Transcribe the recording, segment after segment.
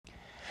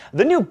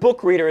The new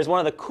book reader is one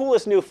of the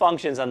coolest new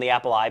functions on the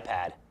Apple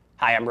iPad.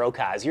 Hi, I'm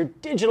Rokaz, your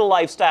digital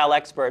lifestyle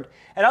expert,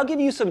 and I'll give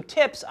you some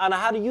tips on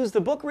how to use the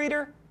book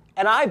reader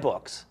and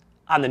iBooks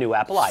on the new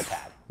Apple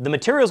iPad. The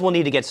materials we'll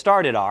need to get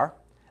started are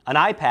an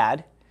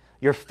iPad,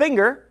 your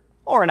finger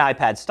or an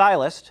iPad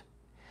stylus,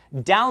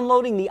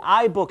 downloading the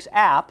iBooks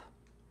app,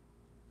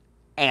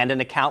 and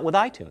an account with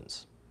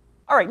iTunes.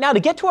 All right, now to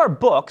get to our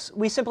books,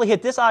 we simply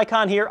hit this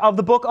icon here of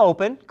the book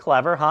open.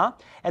 Clever, huh?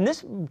 And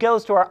this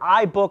goes to our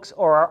iBooks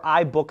or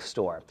our iBook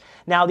store.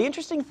 Now, the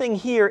interesting thing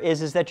here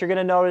is that you're going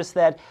to notice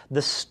that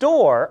the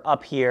store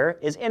up here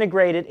is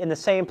integrated in the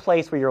same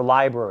place where your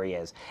library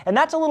is. And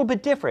that's a little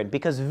bit different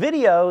because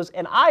videos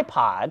and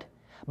iPod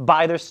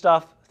buy their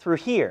stuff through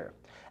here.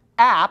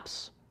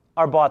 Apps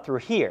are bought through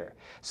here.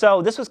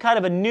 So this was kind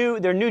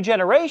of their new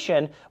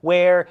generation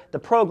where the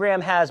program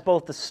has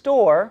both the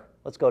store,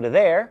 let's go to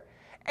there,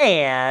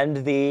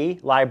 and the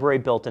library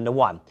built into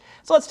one.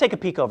 So let's take a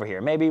peek over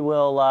here. Maybe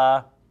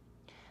we'll,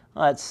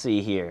 let's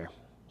see here.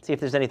 See if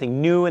there's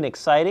anything new and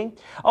exciting.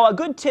 Oh, a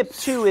good tip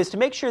too is to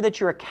make sure that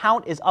your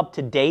account is up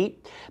to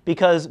date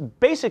because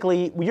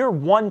basically you're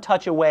one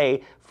touch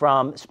away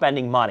from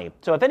spending money.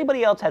 So if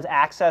anybody else has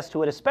access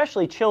to it,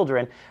 especially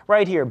children,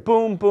 right here,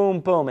 boom, boom,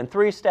 boom. In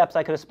 3 steps,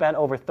 I could have spent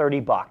over 30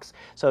 bucks.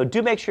 So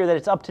do make sure that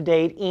it's up to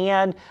date.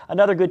 And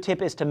another good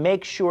tip is to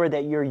make sure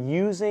that you're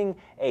using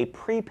a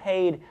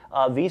prepaid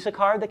Visa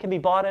card that can be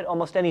bought at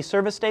almost any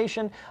service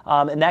station.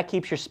 And that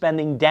keeps your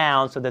spending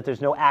down so that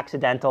there's no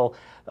accidental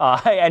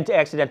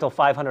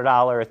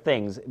 $500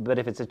 things. But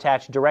if it's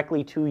attached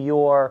directly to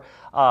your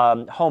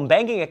home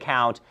banking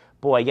account,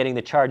 boy, getting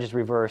the charges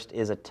reversed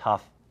is a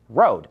tough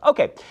road.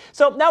 Okay,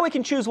 so now we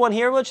can choose one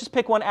here. Let's just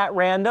pick one at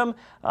random.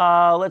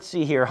 Let's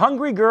see here.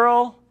 Hungry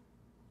Girl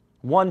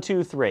 1,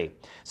 2, 3.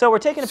 So we're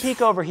taking a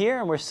peek over here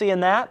and we're seeing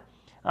that.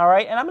 All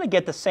right, and I'm going to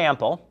get the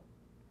sample,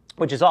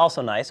 which is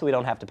also nice, so we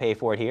don't have to pay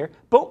for it here.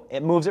 Boom,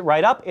 it moves it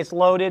right up, it's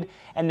loaded,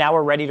 and now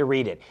we're ready to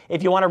read it.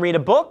 If you want to read a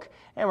book,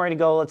 and we're going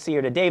to go, let's see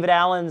here, to David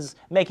Allen's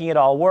Making It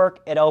All Work,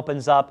 it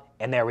opens up,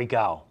 and there we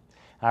go.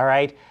 All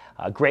right,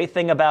 a great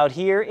thing about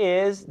here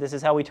is, this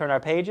is how we turn our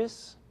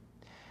pages.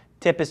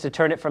 Tip is to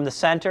turn it from the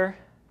center,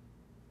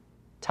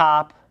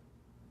 top,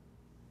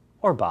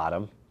 or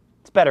bottom.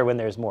 It's better when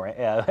there's more.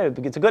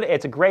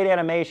 It's a great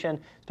animation,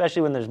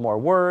 especially when there's more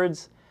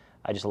words.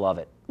 I just love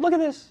it. Look at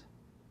this.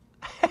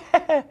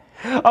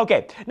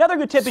 Okay, another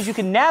good tip is you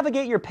can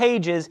navigate your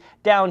pages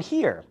down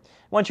here.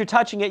 Once you're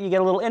touching it, you get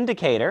a little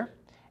indicator.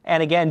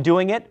 And again,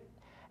 doing it,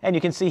 and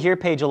you can see here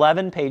page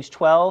 11, page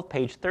 12,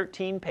 page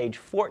 13, page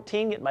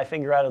 14, get my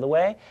finger out of the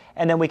way,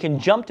 and then we can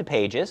jump to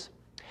pages.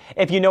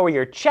 If you know where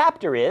your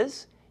chapter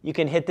is, you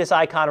can hit this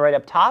icon right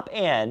up top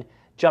and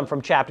jump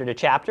from chapter to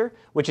chapter,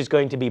 which is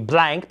going to be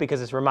blank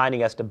because it's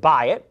reminding us to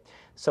buy it.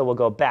 So we'll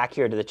go back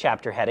here to the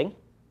chapter heading.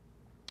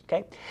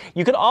 Okay.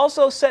 You can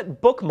also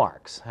set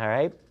bookmarks, all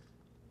right?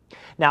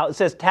 Now, it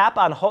says tap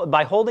on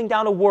by holding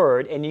down a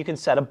word, and you can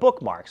set a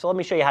bookmark. So let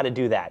me show you how to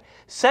do that.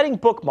 Setting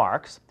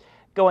bookmarks,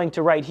 going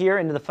to right here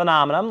into the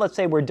phenomenon. Let's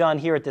say we're done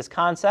here at this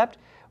concept.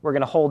 We're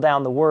going to hold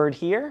down the word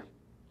here,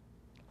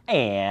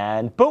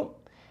 and boom.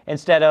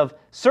 Instead of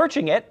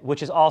searching it,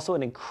 which is also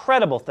an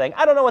incredible thing,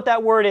 I don't know what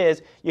that word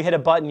is, you hit a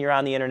button, you're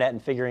on the internet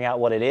and figuring out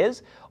what it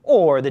is,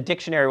 or the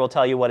dictionary will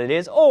tell you what it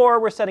is, or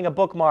we're setting a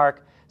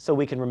bookmark so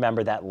we can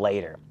remember that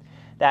later.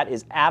 That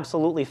is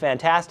absolutely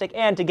fantastic.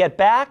 And to get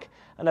back,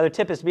 another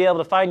tip is to be able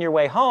to find your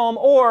way home,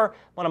 or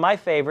one of my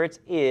favorites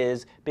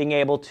is being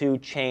able to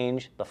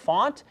change the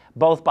font,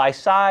 both by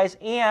size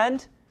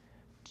and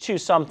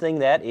choose something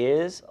that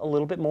is a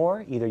little bit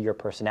more either your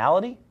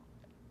personality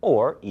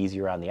or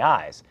easier on the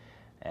eyes.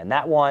 And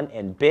that one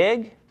in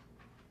big,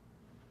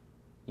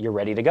 you're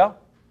ready to go.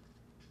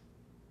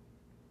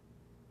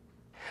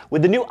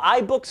 With the new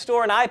iBook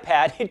store and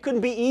iPad, it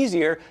couldn't be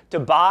easier to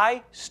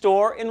buy,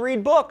 store, and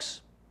read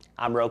books.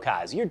 I'm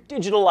Rokaz, your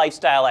digital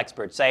lifestyle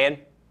expert, saying,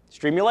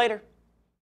 stream you later.